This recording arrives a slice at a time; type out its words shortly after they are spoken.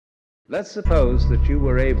Let's suppose that you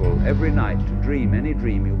were able every night to dream any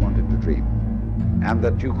dream you wanted to dream, and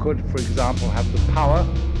that you could, for example, have the power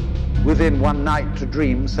within one night to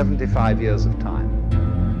dream 75 years of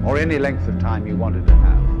time, or any length of time you wanted to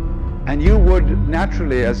have. And you would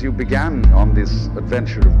naturally, as you began on this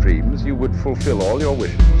adventure of dreams, you would fulfill all your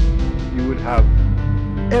wishes. You would have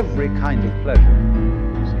every kind of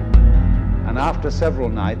pleasure, you see. And after several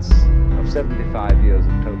nights of 75 years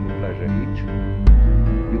of total pleasure each,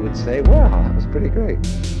 you would say, well, that was pretty great.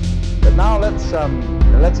 But now let's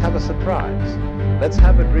have a surprise. Let's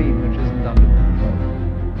have a dream which isn't under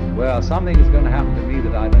control, where something is going to happen to me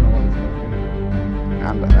that I don't know what it's going to be.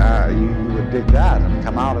 And you would dig that and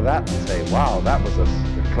come out of that and say, wow, that was a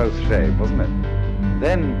close shave, wasn't it?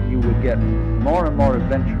 Then you would get more and more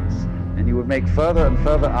adventurous, and you would make further and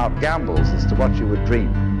further out gambles as to what you would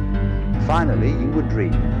dream. Finally, you would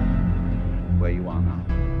dream where you are now.